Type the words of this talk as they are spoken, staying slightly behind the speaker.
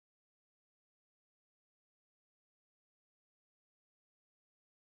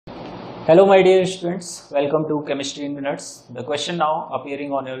Hello my dear students, welcome to Chemistry in Minutes. The question now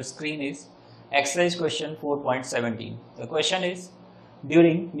appearing on your screen is exercise question 4.17. The question is,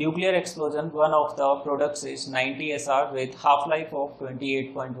 during nuclear explosion one of the products is 90 SR with half-life of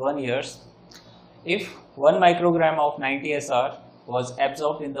 28.1 years. If 1 microgram of 90 SR was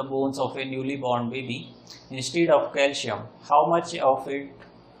absorbed in the bones of a newly born baby instead of calcium, how much of it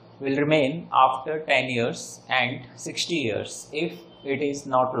will remain after 10 years and 60 years if it is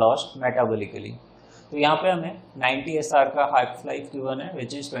not lost metabolically? तो यहाँ पे हमें 90 SR का half life given है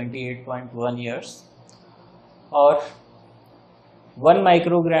which is 28.1 years और 1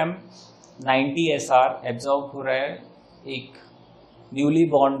 microgram 90 SR absorb हो रहा है एक न्यूली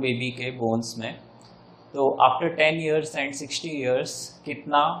बॉर्न बेबी के बोन्स में. तो आफ्टर 10 years एंड 60 years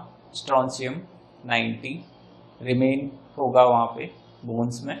कितना स्ट्रॉन्शियम 90 रिमेन होगा वहाँ पे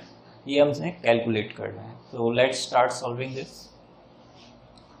बोन्स में, ये हमने कैलकुलेट करना है. तो let's start solving this.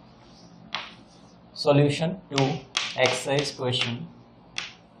 Solution to exercise question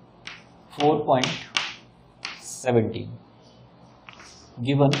 4.17.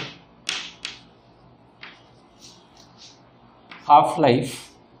 Given half-life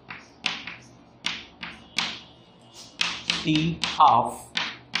T half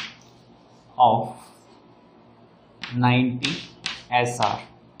of 90 SR,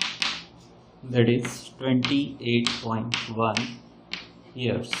 that is 28.1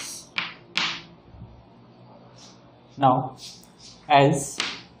 years. Now, as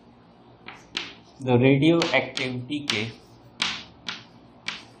the radioactive decay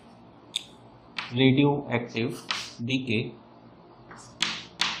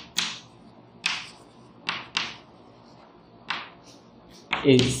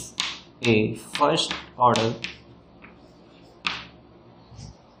is a first order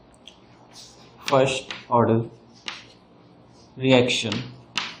reaction,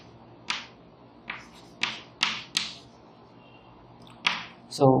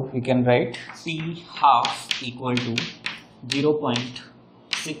 so we can write T half equal to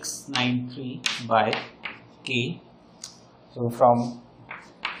 0.693 by K. So from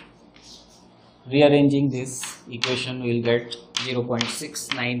rearranging this equation we will get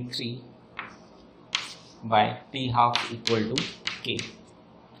 0.693 by T half equal to K.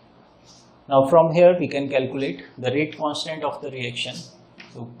 Now from here we can calculate the rate constant of the reaction.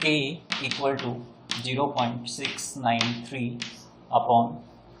 So K equal to 0.693 upon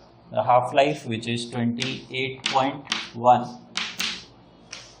the half-life which is 28.1.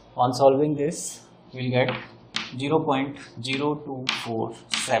 On solving this we will get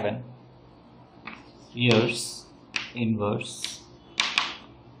 0.0247 years inverse.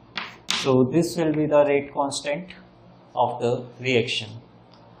 So this will be the rate constant of the reaction.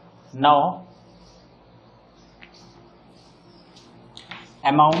 Now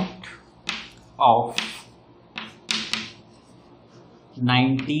amount of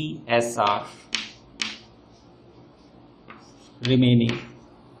 90 SR remaining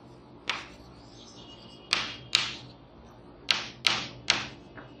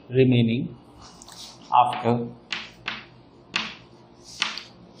after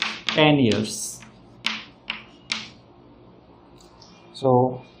 10 years.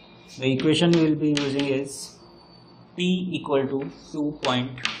 So the equation we will be using is T equal to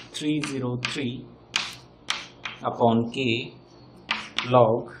 2.303 upon K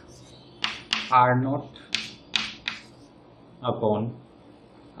log R naught upon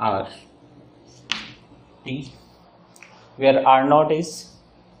R T, where R naught is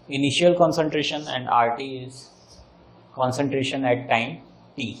initial concentration and RT is concentration at time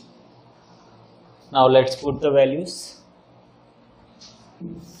T. Now let's put the values.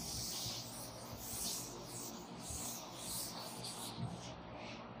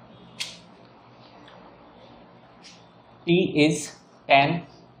 T is 10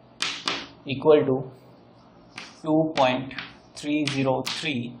 equal to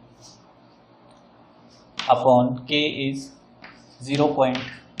 2.303 upon K is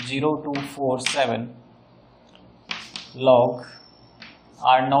 0.0247 log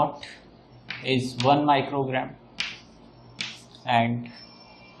R naught is 1 microgram and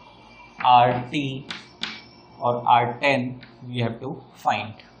RT or R10 we have to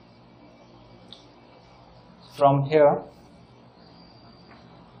find. From here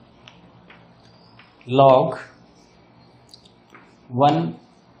log 1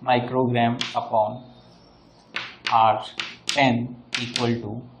 microgram upon R10 equal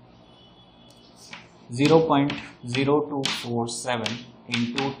to 0.0247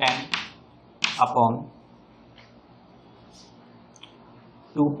 into 10 upon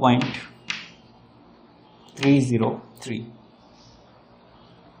 2.303.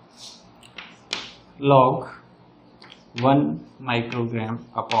 log 1 microgram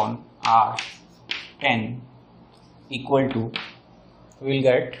upon R10 equal to, we will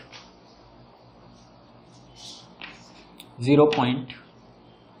get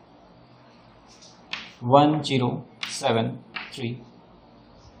 0.1073.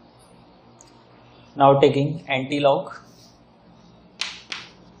 Now taking antilog,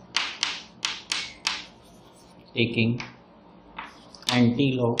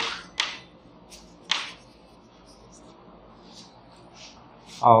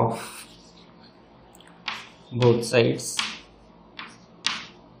 of both sides.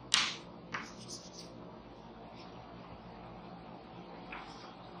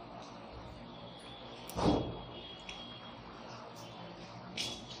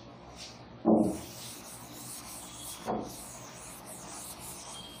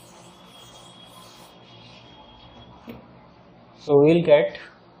 So we will get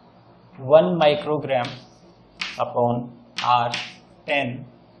 1 microgram upon R10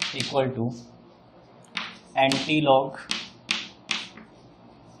 equal to antilog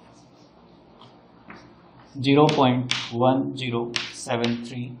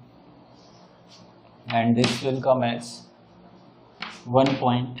 0.1073, and this will come as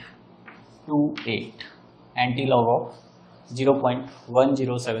 1.28. Antilog of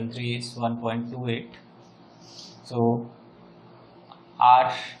 0.1073 is 1.28. So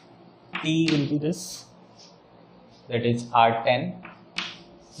RT will be this, that is R10.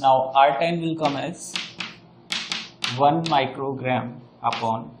 Now R10 will come as 1 microgram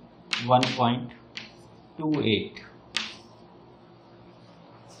upon 1.28.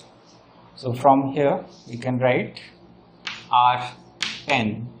 So from here we can write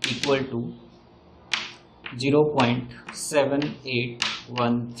R10 equal to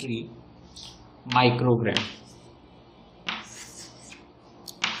 0.7813 microgram.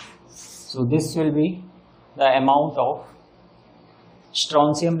 So this will be the amount of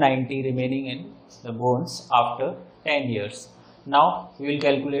strontium 90 remaining in the bones after 10 years. Now we will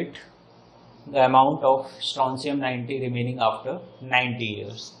calculate the amount of strontium 90 remaining after 90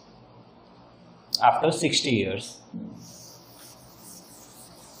 years, after 60 years.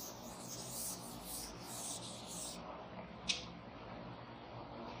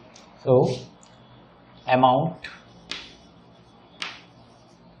 So amount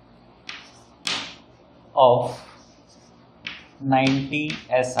of 90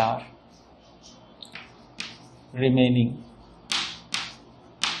 SR remaining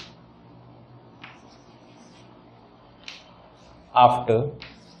after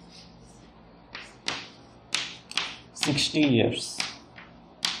 60 years.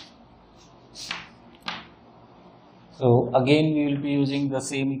 So again we will be using the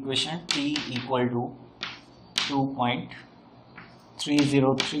same equation, T equal to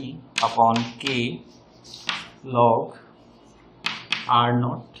 2.303 upon K log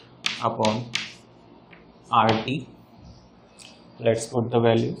R0 upon RT. Let's put the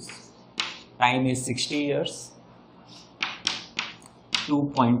values. Time is 60 years.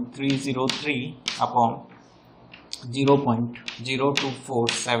 2.303 upon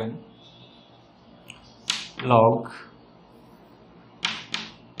 0.0247 log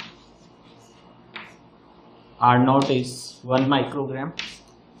R0 is 1 microgram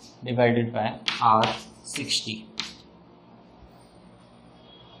divided by R60.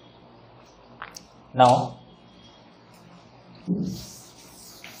 Now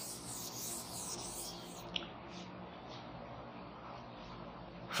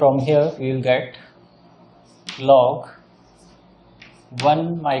from here we will get log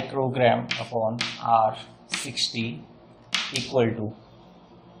 1 microgram upon R60 equal to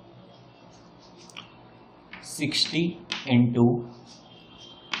 60 into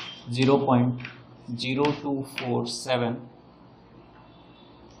 0.0247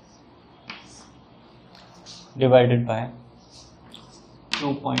 divided by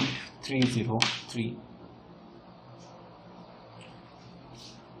 2.303.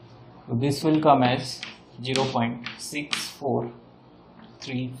 So this will come as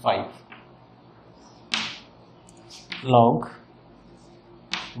 0.6435 log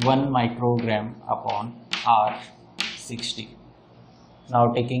 1 microgram upon R60.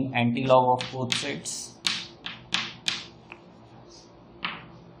 Now taking antilog of both sides.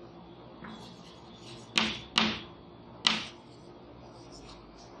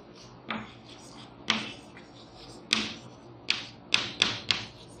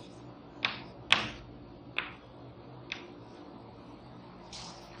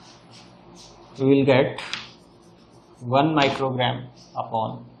 We will get 1 microgram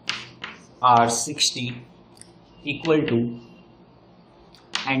upon R60 equal to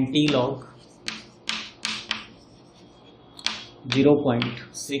antilog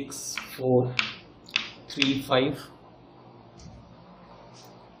 0.6435.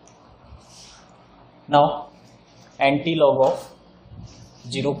 Now anti-log of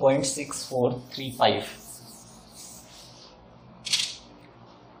 0.6435.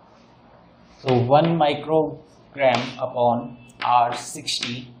 So 1 microgram upon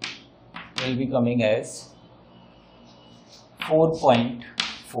R60 will be coming as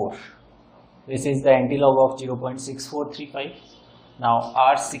 4.4. This is the anti-log of 0.6435. Now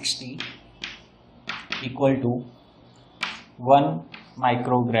R60 equal to 1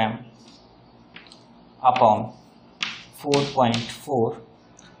 microgram upon 4.4.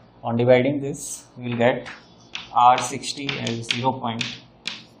 On dividing this, we will get R60 as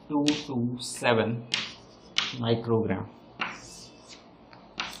 0.227 microgram.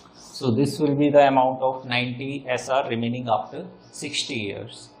 So this will be the amount of 90 SR remaining after 60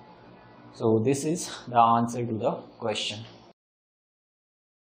 years. So this is the answer to the question.